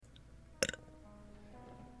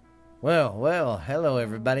Hello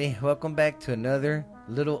everybody. Welcome back to another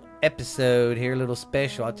little episode here, a little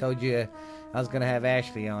special. I told you I was gonna have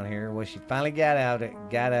Ashley on here. Well, she finally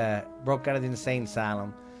broke out of the insane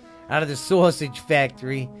asylum, out of the sausage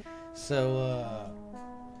factory. So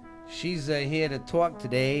she's here to talk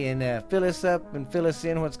today and fill us up and fill us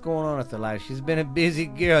in what's going on with her life. She's been a busy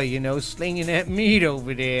girl, slinging that meat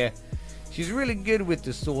over there. She's really good with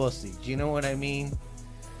the sausage, you know what I mean?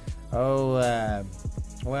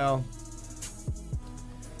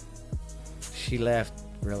 She left,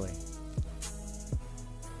 really.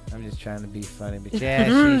 I'm just trying to be funny, but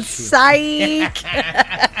yeah, Psych!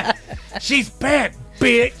 she's back,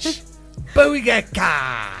 bitch! Booyaka!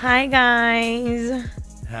 Hi, guys.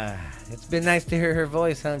 It's been nice to hear her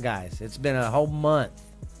voice, huh, guys? It's been a whole month.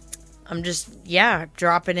 I'm just,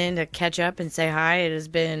 dropping in to catch up and say hi. It has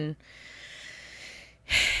been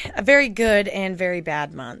a very good and very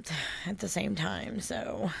bad month at the same time,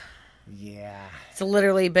 so... Yeah. It's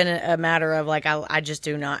literally been a matter of, I just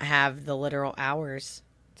do not have the literal hours.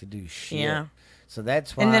 To do shit. Yeah. So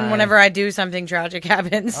that's why... And then whenever I do, something tragic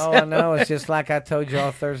happens. Oh, I know. It's just like I told you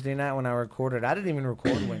all Thursday night when I recorded. I didn't even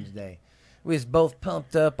record Wednesday. We was both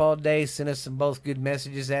pumped up all day, sent us some both good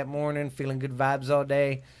messages that morning, feeling good vibes all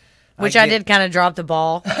day. Which I did kind of drop the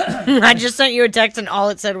ball. I just sent you a text and all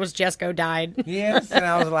it said was Jesco died. Yes, and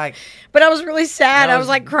I was like... But I was really sad. I was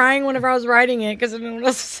crying whenever I was writing it because I didn't know what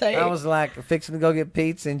else to say. I was fixing to go get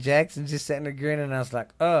pizza and Jackson just sitting there grinning and I was like,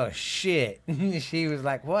 oh shit. She was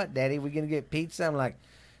like, what, Daddy? We gonna get pizza? I'm like,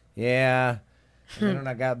 yeah. And then when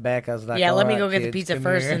I got back, I was like, yeah, let me right, go get the kids, pizza come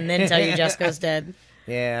first here. and then tell you Jesco's dead.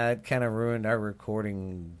 Yeah, it kind of ruined our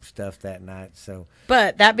recording stuff that night. So,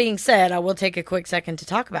 but that being said, I will take a quick second to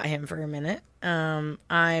talk about him for a minute. I'm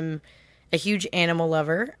a huge animal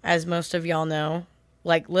lover, as most of y'all know.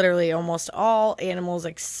 Like, literally almost all animals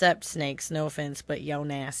except snakes. No offense, but yo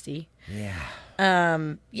nasty.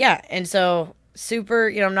 Yeah. Yeah, and so super,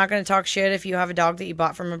 I'm not going to talk shit if you have a dog that you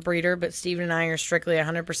bought from a breeder, but Steven and I are strictly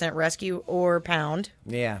 100% rescue or pound.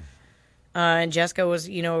 Yeah. And Jessica was,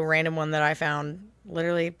 a random one that I found.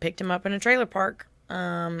 Literally picked him up in a trailer park.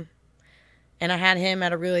 And I had him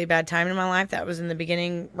at a really bad time in my life. That was in the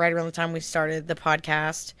beginning, right around the time we started the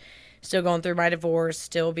podcast. Still going through my divorce,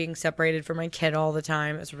 still being separated from my kid all the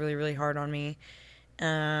time. It was really, really hard on me.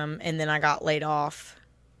 And then I got laid off.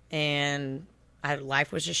 And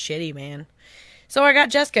life was just shitty, man. So I got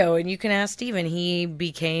Jesco, and you can ask Steven. He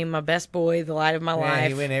became my best boy, the light of my life.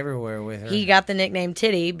 He went everywhere with her. He got the nickname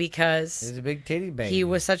Titty because... He was a big titty baby. He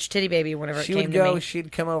was such a titty baby whenever it came to me.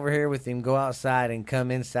 She'd come over here with him, go outside, and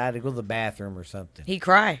come inside to go to the bathroom or something. He'd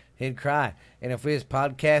cry. He'd cry. And if we was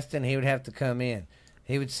podcasting, he would have to come in.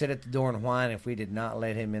 He would sit at the door and whine if we did not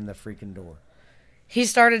let him in the freaking door. He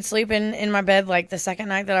started sleeping in my bed the second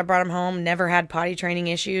night that I brought him home. Never had potty training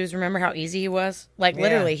issues. Remember how easy he was?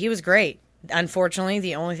 Literally, he was great. Unfortunately,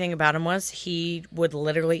 the only thing about him was he would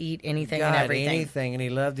literally eat anything and everything. Anything, and he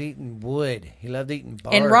loved eating wood. He loved eating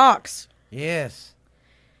bark. And rocks. Yes.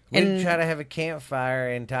 We'd try to have a campfire,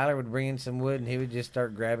 and Tyler would bring in some wood, and he would just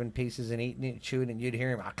start grabbing pieces and eating it, chewing it, and you'd hear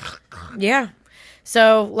him. Yeah.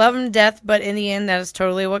 So, love him to death, but in the end, that is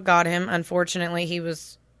totally what got him. Unfortunately, he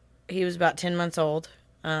was about 10 months old.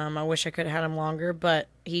 I wish I could have had him longer, but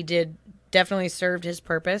he definitely served his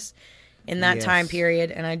purpose in that time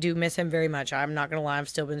period, and I do miss him very much. I'm not going to lie, I've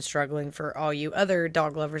still been struggling. For all you other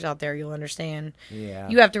dog lovers out there, you'll understand. Yeah.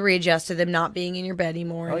 You have to readjust to them not being in your bed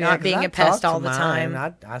anymore, not being a pest all the time.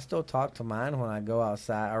 I still talk to mine when I go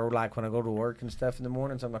outside, or when I go to work and stuff in the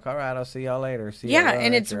morning, so I'm like, all right, I'll see y'all later.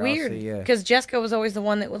 And it's weird, because Jessica was always the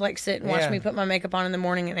one that would sit and watch me put my makeup on in the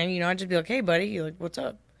morning, and then, I'd just be like, hey, buddy, you're like, what's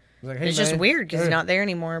up? Like, hey, it's just weird, because he's not there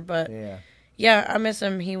anymore, but yeah, I miss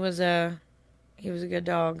him. He was a good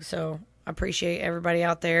dog, so... I appreciate everybody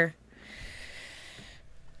out there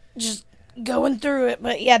just going through it.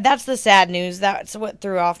 But, yeah, that's the sad news. That's what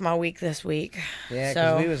threw off my week this week. Yeah,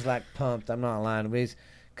 because we was, pumped. I'm not lying.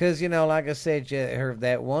 Because, like I said,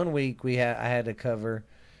 that 1 week I had to cover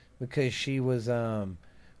because she was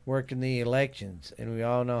working the elections, and we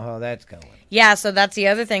all know how that's going. Yeah, so that's the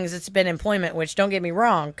other thing is it's been employment, which, don't get me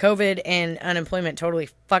wrong, COVID and unemployment totally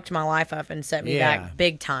fucked my life up and set me back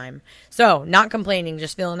big time. So, not complaining,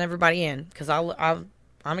 just filling everybody in, because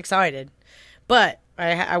I'm excited. But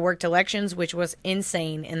I worked elections, which was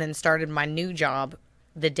insane, and then started my new job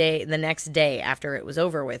the next day after it was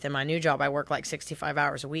over with. In my new job, I work 65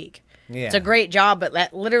 hours a week. Yeah. It's a great job, but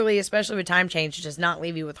that literally, especially with time change, does not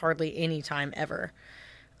leave you with hardly any time ever.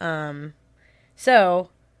 So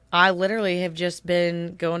I literally have just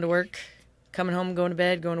been going to work, coming home, going to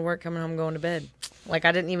bed, going to work, coming home, going to bed. I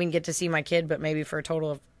didn't even get to see my kid, but maybe for a total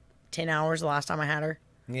of 10 hours the last time I had her.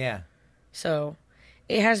 Yeah. So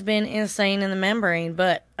it has been insane in the membrane,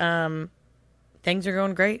 but things are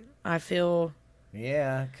going great. I feel.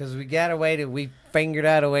 Yeah, because we fingered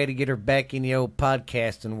out a way to get her back in the old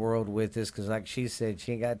podcasting world with us, because like she said,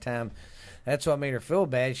 she ain't got time. That's what made her feel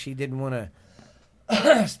bad. She didn't want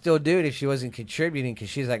to still do it if she wasn't contributing, because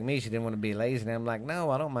she's like me. She didn't want to be lazy. And I'm like, no,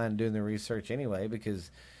 I don't mind doing the research anyway,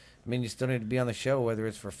 because, I mean, you still need to be on the show, whether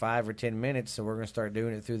it's for 5 or 10 minutes. So we're going to start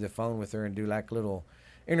doing it through the phone with her and do like little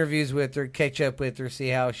interviews with her, catch up with her, see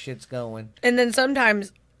how shit's going. And then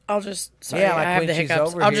sometimes I'll just, sorry, like I have when the she's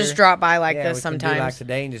hiccups. over I'll here, just drop by like we this can sometimes. do like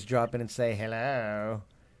today and just drop in and say hello,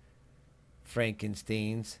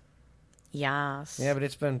 Frankensteins. Yes. Yeah, but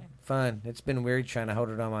it's been fun. It's been weird trying to hold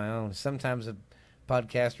it on my own. Sometimes a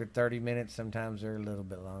podcast are 30 minutes. Sometimes they're a little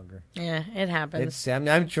bit longer. Yeah, it happens.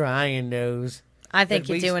 I'm trying those. I think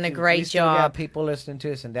But you're doing a we great still got job. people listening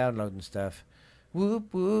to us and downloading stuff.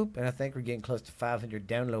 Whoop, whoop. And I think we're getting close to 500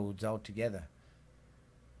 downloads altogether.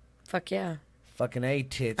 Fuck yeah. Fucking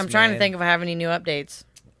A-tits, I'm trying to man. think if I have any new updates.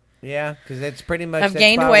 Yeah, because that's pretty much I've that's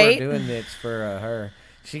gained why weight. we're doing this for her.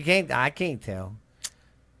 I can't tell.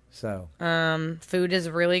 So. Food is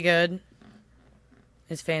really good.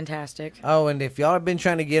 It's fantastic. Oh, and if y'all have been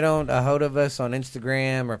trying to get on a hold of us on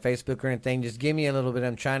Instagram or Facebook or anything, just give me a little bit.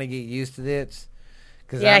 I'm trying to get used to this.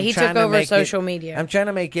 Yeah, he took over social media. I'm trying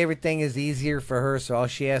to make everything as easier for her, so all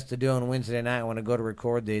she has to do on Wednesday night when I go to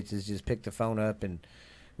record this is just pick the phone up and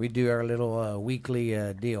we do our little weekly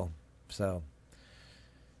deal. So,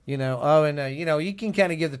 you can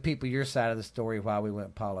kind of give the people your side of the story why we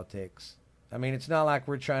went politics. I mean, it's not like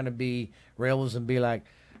we're trying to be rebels and be like,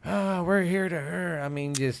 we're here to her. I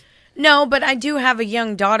mean, just... No, but I do have a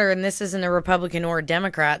young daughter, and this isn't a Republican or a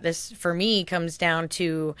Democrat. This, for me, comes down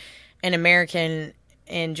to an American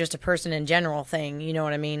and just a person in general thing. You know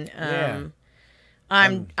what I mean? Yeah.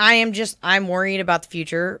 I'm worried about the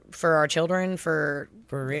future for our children, for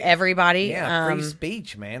everybody. Yeah, free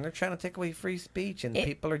speech, man. They're trying to take away free speech, and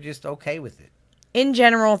people are just okay with it. In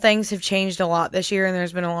general, things have changed a lot this year, and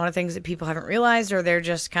there's been a lot of things that people haven't realized, or they're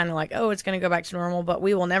just kind of like, oh, it's going to go back to normal, but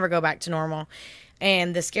we will never go back to normal.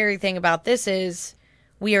 And the scary thing about this is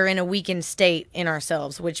we are in a weakened state in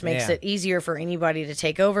ourselves, which makes it easier for anybody to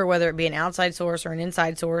take over, whether it be an outside source or an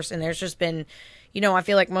inside source. And there's just been, I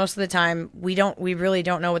feel like most of the time we really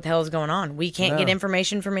don't know what the hell is going on. We can't get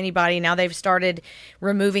information from anybody. Now they've started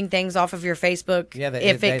removing things off of your Facebook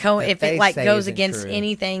if it goes against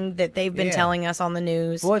anything that they've been telling us on the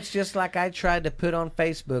news. Well, it's just like I tried to put on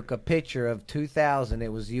Facebook a picture of 2000.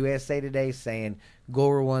 It was USA Today saying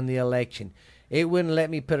Gore won the election. It wouldn't let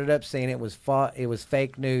me put it up saying it was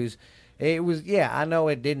fake news. It was, I know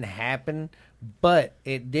it didn't happen, but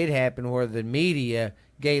it did happen where the media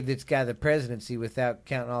gave this guy the presidency without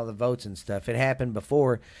counting all the votes and stuff. It happened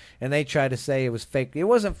before, and they tried to say it was fake. It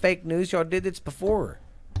wasn't fake news. Y'all did this before.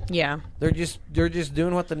 Yeah. They're just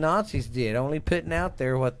doing what the Nazis did, only putting out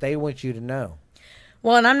there what they want you to know.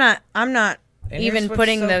 Well, and I'm not and even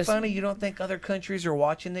putting those. Funny, you don't think other countries are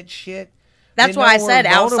watching that shit? That's why I said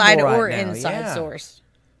outside or inside source.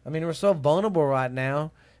 I mean, we're so vulnerable right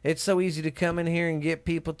now. It's so easy to come in here and get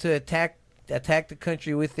people to attack the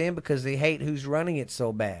country within because they hate who's running it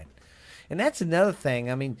so bad. And that's another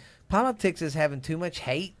thing. I mean, politics is having too much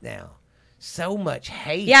hate now. So much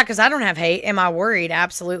hate. Yeah, because I don't have hate. Am I worried?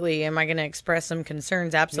 Absolutely. Am I going to express some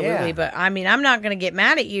concerns? Absolutely. Yeah. But, I mean, I'm not going to get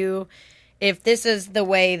mad at you if this is the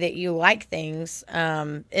way that you like things.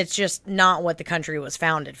 It's just not what the country was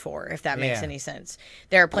founded for, if that makes any sense.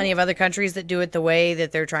 There are plenty of other countries that do it the way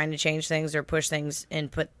that they're trying to change things or push things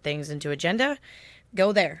and put things into agenda.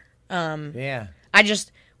 Go there.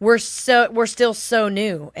 We're still so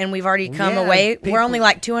new, and we've already come away. We're only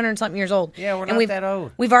like 200-something years old. Yeah, we're not that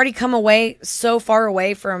old. We've already come away so far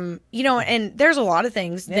away from, and there's a lot of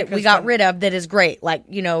things that we got rid of that is great. Like,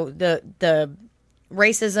 the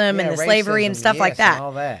racism and the slavery and stuff like that. And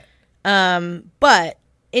all that. But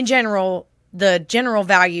in general, the general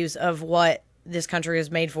values of what this country is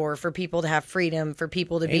made for people to have freedom, for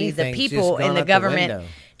people to be the people, and the government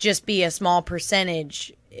just be a small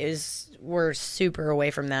percentage we're super away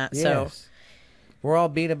from that. Yes. So we're all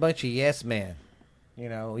being a bunch of yes men.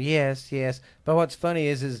 Yes. But what's funny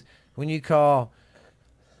is when you call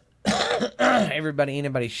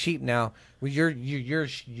anybody sheep now, well, you're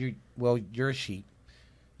a sheep.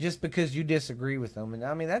 Just because you disagree with them. And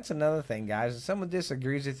I mean, that's another thing, guys. If someone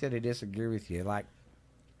disagrees with you, they disagree with you. Like,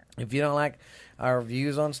 if you don't like our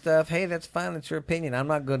views on stuff, hey, that's fine. It's your opinion. I'm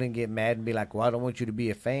not going to get mad and be like, well, I don't want you to be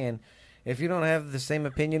a fan. If you don't have the same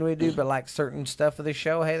opinion we do, but like certain stuff of the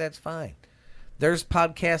show, hey, that's fine. There's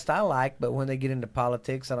podcasts I like, but when they get into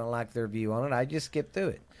politics, I don't like their view on it. I just skip through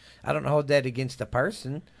it. I don't hold that against the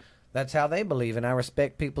person. That's how they believe, and I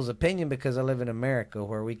respect people's opinion because I live in America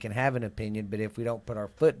where we can have an opinion, but if we don't put our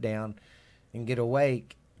foot down and get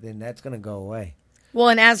awake, then that's going to go away. Well,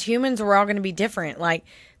 and as humans, we're all going to be different. Like,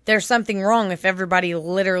 there's something wrong if everybody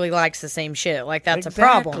literally likes the same shit. Like, that's a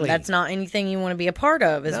problem. That's not anything you want to be a part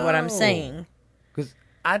of, is what I'm saying. Because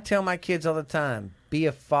I tell my kids all the time, be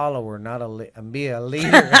a follower, not be a leader.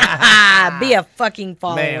 Be a fucking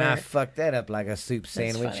follower. Man, I fucked that up like a soup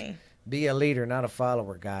sandwich. That's funny. Be a leader, not a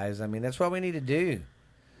follower, guys. I mean, that's what we need to do.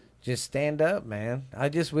 Just stand up, man. I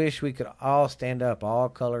just wish we could all stand up, all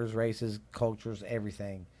colors, races, cultures,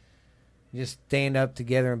 everything. Just stand up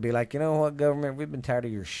together and be like, you know what, government, we've been tired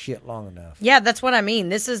of your shit long enough. Yeah, that's what I mean.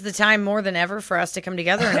 This is the time more than ever for us to come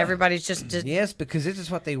together, and everybody's just Yes, because this is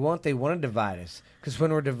what they want. They want to divide us. Because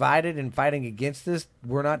when we're divided and fighting against this,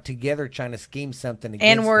 we're not together trying to scheme something against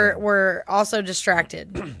and them. we're also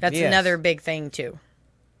distracted. That's Yes. another big thing too.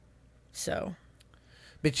 So,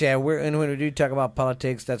 But yeah, and when we do talk about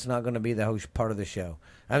politics, that's not going to be the whole part of the show.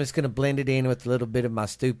 I'm just going to blend it in with a little bit of my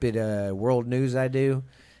stupid world news I do,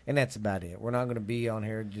 and that's about it. We're not going to be on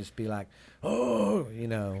here and just be like, oh, you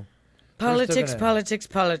know. politics,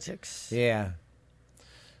 politics. Yeah.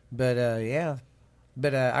 But, yeah.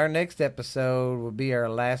 But our next episode will be our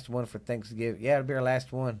last one for Thanksgiving. Yeah, it'll be our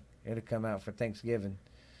last one. It'll come out for Thanksgiving.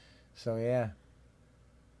 So, yeah.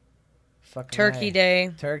 Fucking Turkey right.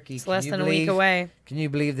 Day. Turkey. It's less than a week away. Can you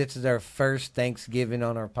believe this is our first Thanksgiving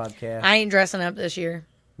on our podcast? I ain't dressing up this year.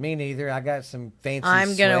 Me neither. I got some fancy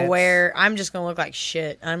I'm gonna sweats. I'm just gonna look like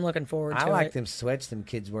shit. I'm looking forward to I it. like them sweats them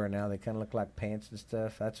kids wear now. They kind of look like pants and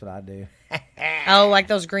stuff. That's what I do. Oh, like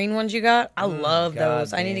those green ones you got? I love God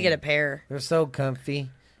those. I need to damn. get a pair. They're so comfy.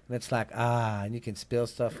 And it's like, and you can spill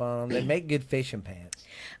stuff on them. They make good fishing pants.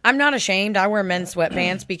 I'm not ashamed. I wear men's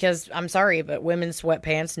sweatpants because I'm sorry, but women's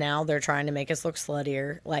sweatpants now they're trying to make us look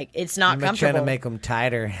sluttier. Like it's not I'm comfortable. trying to make them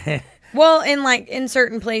tighter. Well, and like in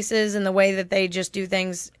certain places and the way that they just do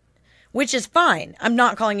things, which is fine. I'm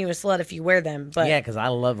not calling you a slut if you wear them, but Yeah, because I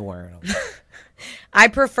love wearing them. I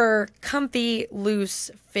prefer comfy,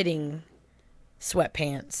 loose fitting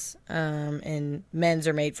sweatpants. And men's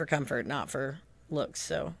are made for comfort, not for looks.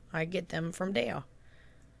 So I get them from Dale.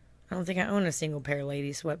 I don't think I own a single pair of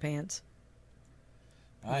ladies sweatpants.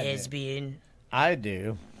 Lesbian. I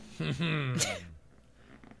do.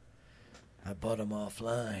 I bought them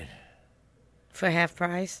offline For half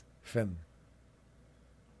price. from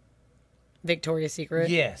Victoria's Secret.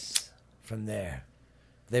 Yes, from there.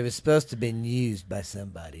 They were supposed to have been used by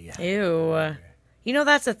somebody. Ew. You know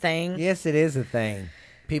that's a thing. Yes, it is a thing.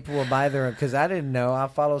 People will buy their own, because I didn't know. I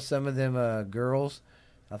follow some of them girls.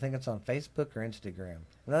 I think it's on Facebook or Instagram.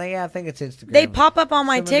 No, yeah, I think it's Instagram. They pop up on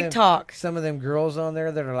my Some of them- TikTok. Some of them girls on there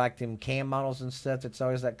that are like them cam models and stuff. It's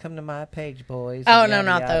always like, come to my page, boys. Oh, and no, yada,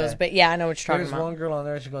 not yada. those. But yeah, I know what you're talking There's about. one girl on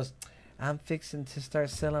there. She goes, I'm fixing to start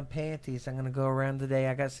selling panties. I'm going to go around today.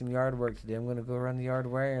 I got some yard work to do. I'm going to go around the yard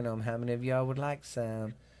wearing them. How many of y'all would like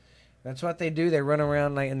some? That's what they do. They run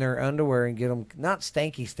around like in their underwear and get them, not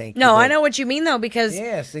stanky. No, but- I know what you mean, though, because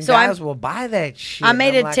Yes, and so guys will buy that shit. I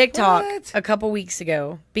made I'm a like, TikTok what? a couple weeks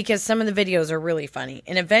ago because some of the videos are really funny.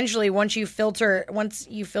 And eventually, once you filter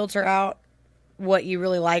out what you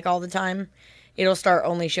really like all the time, it'll start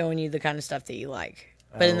only showing you the kind of stuff that you like.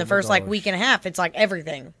 But in Oh the my first like gosh. week and a half, it's like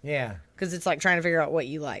everything Yeah. because it's like trying to figure out what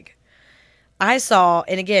you like. I saw,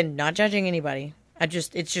 and again, not judging anybody.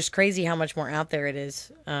 It's just crazy how much more out there it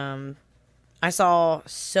is. I saw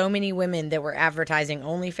so many women that were advertising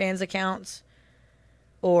OnlyFans accounts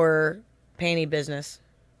or panty business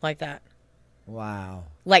like that. Wow.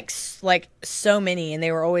 Like so many, and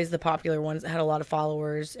they were always the popular ones that had a lot of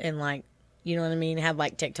followers and like, you know what I mean, had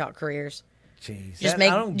like TikTok careers. Jeez. Just I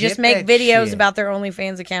don't make get that videos shit. about their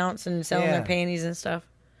OnlyFans accounts and selling Yeah. their panties and stuff.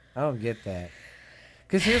 I don't get that.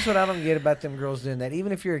 Because here's what I don't get about them girls doing that.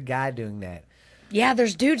 Even if you're a guy doing that. Yeah,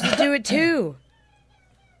 there's dudes that do it too.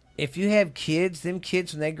 If you have kids, them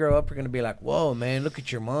kids when they grow up are going to be like, whoa, man, look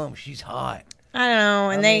at your mom. She's hot. I don't know,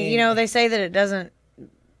 and I mean- they say that it doesn't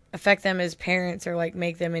affect them as parents or like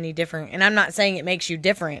make them any different. And I'm not saying it makes you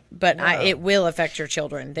different, but it will affect your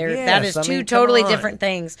children. That is Yes, I two mean, come totally on. different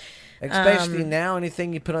things. Especially now,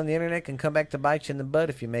 anything you put on the internet can come back to bite you in the butt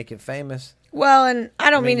if you make it famous. Well, and I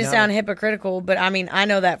don't mean to no. sound hypocritical, but I mean, I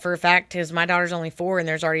know that for a fact because my daughter's only 4 and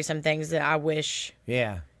there's already some things that I wish,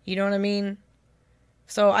 Yeah. you know what I mean?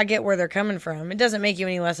 So I get where they're coming from. It doesn't make you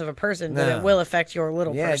any less of a person, but No. it will affect your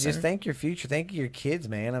little Yeah, person. just think your future. Think of your kids,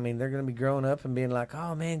 man. I mean, they're going to be growing up and being like,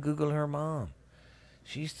 oh, man, Google her mom.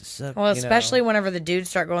 She used to suck. Well, you especially know. whenever the dudes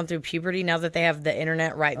start going through puberty, now that they have the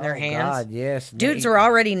internet right in their hands. God, yes. Dudes are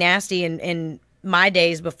already nasty in my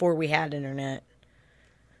days before we had internet.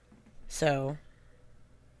 So,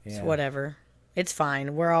 It's Yeah. whatever. It's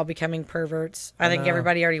fine. We're all becoming perverts. I think know.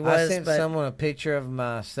 everybody already I was, sent but someone a picture of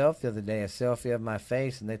myself the other day, a selfie of my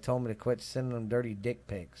face, and they told me to quit sending them dirty dick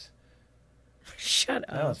pics. shut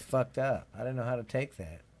That up. was fucked up. I didn't know how to take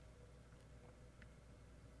that.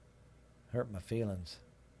 Hurt my feelings.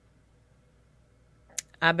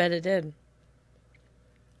 I bet it did.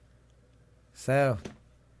 So,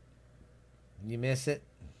 you miss it?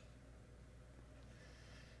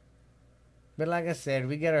 But like I said,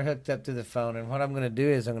 we got her hooked up to the phone, and what I'm going to do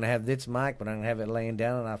is I'm going to have this mic, but I'm going to have it laying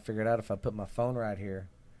down, and I'll figure it out if I put my phone right here.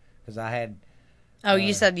 Because I had... Oh,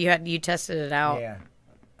 you said you tested it out. Yeah.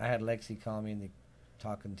 I had Lexi call me and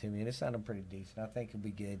talking to me, and it sounded pretty decent. I think it'll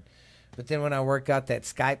be good. But then when I work out that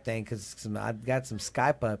Skype thing, because I've got some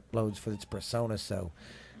Skype uploads for this persona, so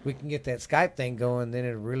we can get that Skype thing going, then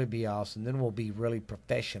it'll really be awesome. Then we'll be really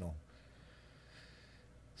professional.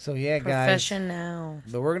 So, yeah, guys. Professional.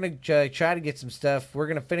 But we're going to try to get some stuff. We're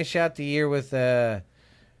going to finish out the year with, our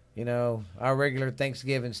regular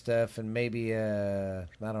Thanksgiving stuff, and maybe, I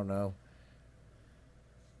don't know.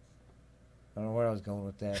 I don't know where I was going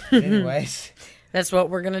with that. But anyways, That's what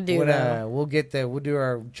we're gonna do. we'll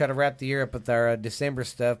try to wrap the year up with our December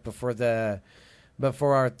stuff before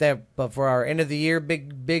our end of the year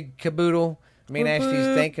big caboodle. I mean,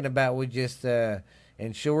 Ashley's thinking about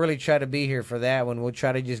and she'll really try to be here for that one. We'll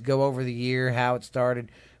try to just go over the year, how it started.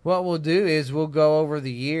 What we'll do is we'll go over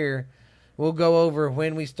the year. We'll go over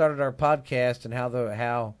when we started our podcast and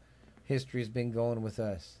how history's been going with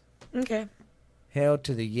us. Okay. Hell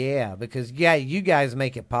to the yeah, because you guys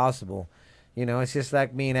make it possible. It's just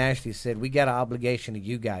like me and Ashley said, we got an obligation to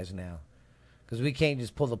you guys now, because we can't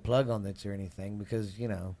just pull the plug on this or anything. Because you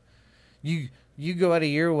go out of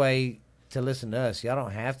your way to listen to us. Y'all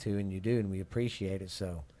don't have to, and you do, and we appreciate it.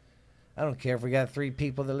 So I don't care if we got 3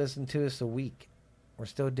 people that listen to us a week. We're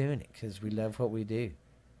still doing it because we love what we do.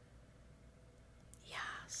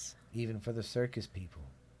 Yes. Even for the circus people.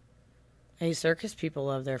 Hey, circus people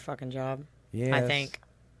love their fucking job. Yes. I think.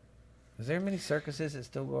 Is there many circuses that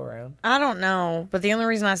still go around? I don't know, but the only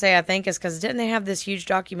reason I say I think is because didn't they have this huge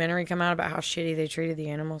documentary come out about how shitty they treated the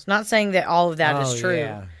animals? Not saying that all of that is true,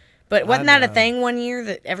 Yeah. but wasn't that a know. thing one year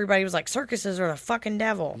that everybody was like, circuses are the fucking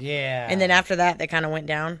devil? Yeah. And then after that, they kind of went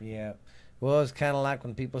down. Yeah. Well, it's kind of like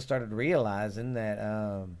when people started realizing that,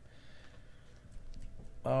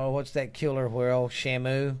 what's that killer whale?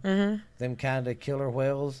 Shamu? Mm-hmm. Them kind of killer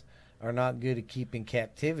whales are not good to keep in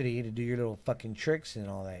captivity to do your little fucking tricks and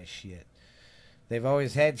all that shit. They've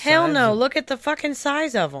always had Hell signs no! of- Look at the fucking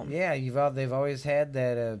size of them. Yeah, they've always had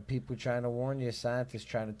that people trying to warn you, scientists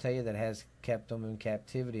trying to tell you that has kept them in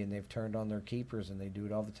captivity, and they've turned on their keepers, and they do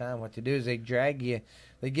it all the time. What they do is they get you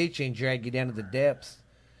and drag you down to the depths,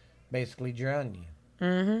 basically drown you.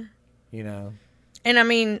 Mm-hmm. And I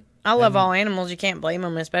mean, I love all animals. You can't blame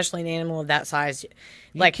them, especially an animal of that size.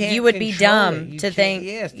 Like, can't you would be control dumb it. You to can't- think,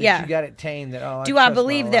 yes, that yeah. you got it tamed. That Do I trust my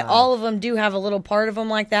believe that life. all of them do have a little part of them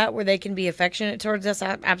like that where they can be affectionate towards us?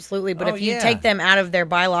 Absolutely. But Oh, if you yeah. take them out of their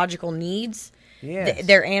biological needs, Yes.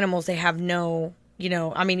 they're animals. They have no,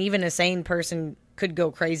 I mean, even a sane person could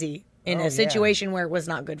go crazy in Oh, yeah. a situation where it was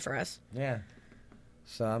not good for us. Yeah.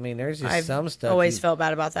 So I mean, there's just I've some stuff. always felt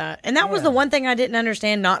bad about that. And that was Yeah. the one thing I didn't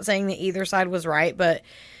understand, not saying that either side was right, but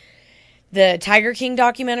the Tiger King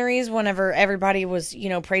documentaries, whenever everybody was,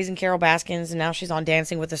 praising Carol Baskins and now she's on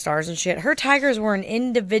Dancing with the Stars and shit, her tigers were in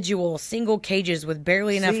individual single cages with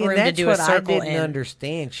barely enough room to do a circle I didn't in.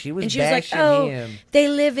 understand. She was And she was like, bashing "Oh, him. they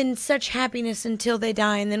live in such happiness until they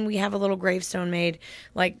die, and then we have a little gravestone made."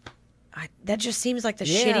 Like, that just seems like the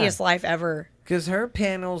Yeah. shittiest life ever. Because her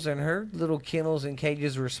panels and her little kennels and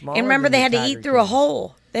cages were smaller. And remember, than they the had to Tiger eat through a King.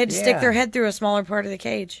 hole. They had to stick Yeah. their head through a smaller part of the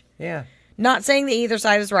cage. Yeah. Not saying that either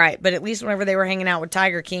side is right, but at least whenever they were hanging out with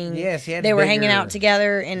Tiger King, Yes, he had they were hanging bigger- out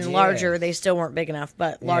together in larger. Yes. They still weren't big enough,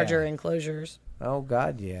 but larger Yeah. enclosures. Oh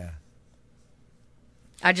God, yeah.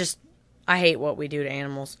 I hate what we do to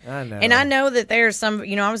animals. I know. And I know that there's some,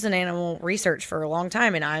 I was in animal research for a long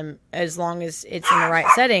time, and I'm, as long as it's in the right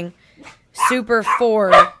setting, super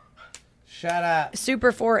for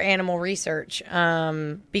animal research,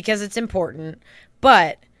 because it's important.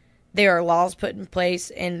 But there are laws put in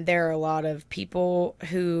place, and there are a lot of people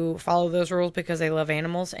who follow those rules because they love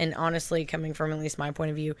animals. And honestly, coming from at least my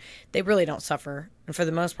point of view, they really don't suffer. And for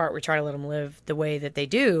the most part, we try to let them live the way that they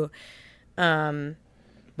do.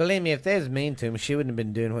 Believe me, if they was mean to him, she wouldn't have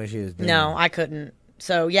been doing what she was doing. No, I couldn't.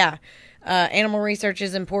 So, yeah, animal research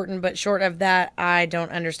is important, but short of that, I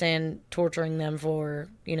don't understand torturing them for,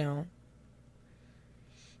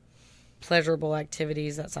 pleasurable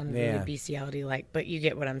activities. That sounded really bestiality-like, but you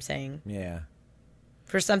get what I'm saying. Yeah.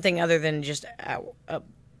 For something other than just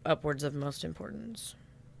upwards of most importance.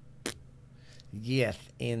 Yes,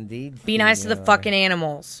 indeed. Be nice to the fucking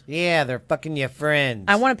animals. Yeah, they're fucking your friends.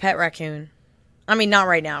 I want a pet raccoon. I mean, not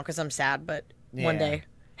right now because I'm sad, but one Yeah. day.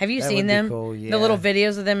 Have you That seen would be them? cool, yeah. The little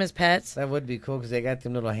videos of them as pets. That would be cool because they got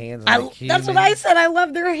them little hands. I, Like that's what I said. I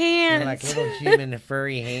love their They're hands. like little human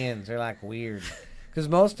furry hands. They're like weird. Because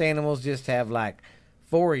most animals just have like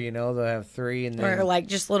 4, They'll have 3 and then. Or like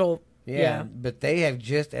just little. Yeah, but they have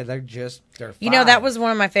they're 5. You know, that was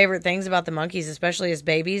one of my favorite things about the monkeys, especially as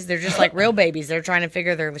babies. They're just like real babies. They're trying to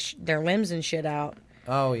figure their limbs and shit out.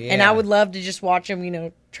 Oh, yeah. And I would love to just watch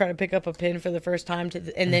them, try to pick up a pin for the first time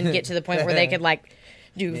and then get to the point where they could like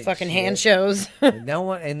do fucking hand shows. No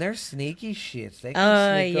one, and they're sneaky shits. They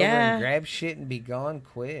can sneak over and grab shit and be gone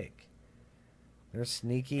quick. They're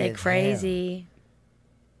sneaky. They're crazy.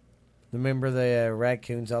 Remember the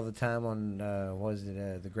raccoons all the time on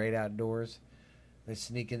the Great Outdoors? They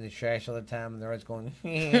sneak in the trash all the time, and they're always going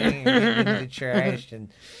into the trash and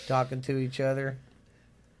talking to each other.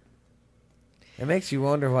 It makes you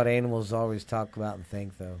wonder what animals always talk about and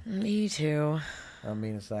think, though. Me too. I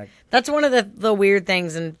mean, it's like... That's one of the weird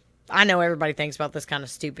things, and I know everybody thinks about this kind of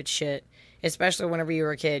stupid shit, especially whenever you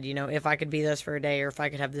were a kid, if I could be this for a day or if I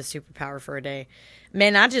could have this superpower for a day.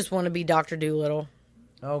 Man, I just want to be Dr. Doolittle.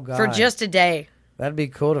 Oh, God. For just a day. That'd be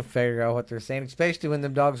cool to figure out what they're saying, especially when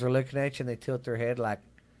them dogs are looking at you and they tilt their head like,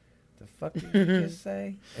 the fuck did you just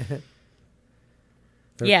say?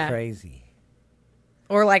 They're crazy.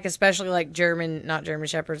 Or like, especially like not German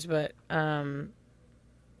Shepherds, but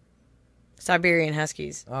Siberian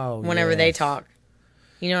Huskies. Oh, whenever they talk.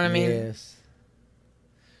 You know what I mean? Yes.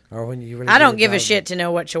 Or when you really I don't give a shit to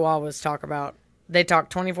know what Chihuahuas talk about. They talk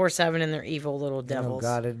 24/7 and they're evil little devils. Oh,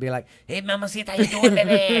 God. It'd be like, hey, mamacita, how you doing,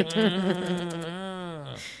 baby?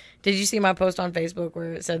 Did you see my post on Facebook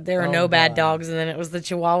where it said there are no bad dogs, and then it was the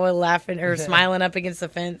Chihuahua laughing or smiling up against the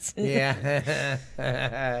fence?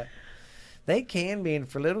 Yeah. They can be, and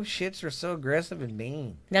for little shits, they're so aggressive and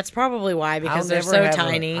mean. That's probably why, because they're so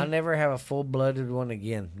tiny. I'll never have a full-blooded one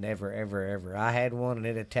again. Never, ever, ever. I had one, and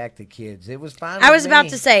it attacked the kids. It was fine. I was about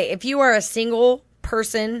to say, if you are a single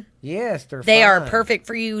person, yes, they are perfect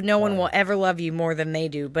for you. No one will ever love you more than they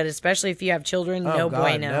do, but especially if you have children, no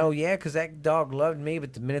bueno. No, yeah, because that dog loved me,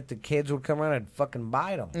 but the minute the kids would come around, I'd fucking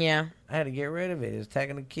bite them. Yeah. I had to get rid of it. It was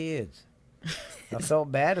attacking the kids. I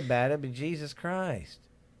felt bad about it, but Jesus Christ.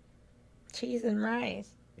 Cheese and rice.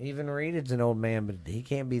 Even Reed's an old man, but he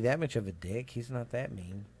can't be that much of a dick. He's not that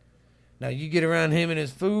mean. Now, you get around him and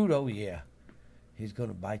his food, oh, yeah. He's going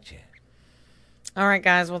to bite you. All right,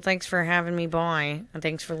 guys. Well, thanks for having me by. And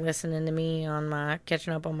thanks for listening to me on my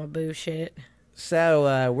catching up on my boo shit.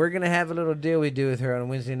 So, we're going to have a little deal we do with her on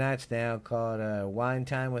Wednesday nights now called Wine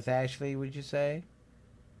Time with Ashley, would you say?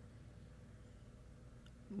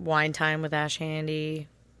 Wine Time with Ash Handy.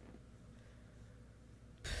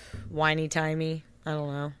 Whiny timey. I don't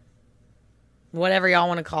know. Whatever y'all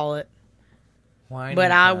want to call it. Whiny but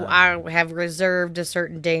time. I have reserved a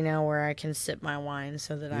certain day now where I can sip my wine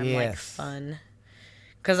so that I'm like fun.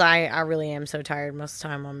 Because I really am so tired most of the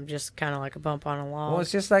time. I'm just kind of like a bump on a log. Well,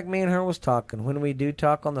 it's just like me and her was talking. When we do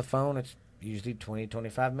talk on the phone, it's usually 20,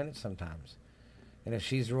 25 minutes sometimes. And if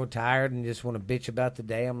she's real tired and just want to bitch about the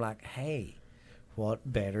day, I'm like, hey, what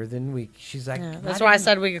better than we... She's like... Yeah, that's why I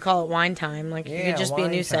said we could call it Wine Time. Like, it could just be a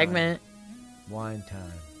new segment. Wine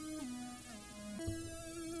Time.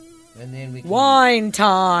 And then we can... Wine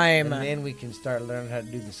Time! And then we can start learning how to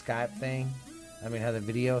do the Skype thing. I mean, how the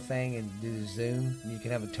video thing and do the Zoom. You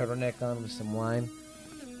can have a turtleneck on with some wine.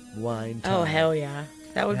 Wine Time. Oh, hell yeah.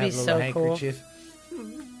 That would be so cool.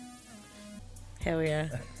 Hell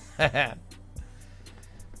yeah.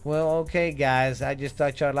 Well, okay, guys. I just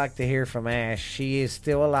thought y'all like to hear from Ash. She is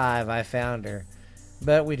still alive. I found her.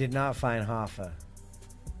 But we did not find Hoffa.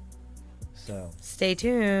 So. Stay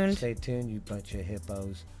tuned. Stay tuned, you bunch of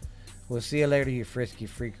hippos. We'll see you later, you frisky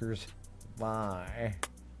freakers. Bye.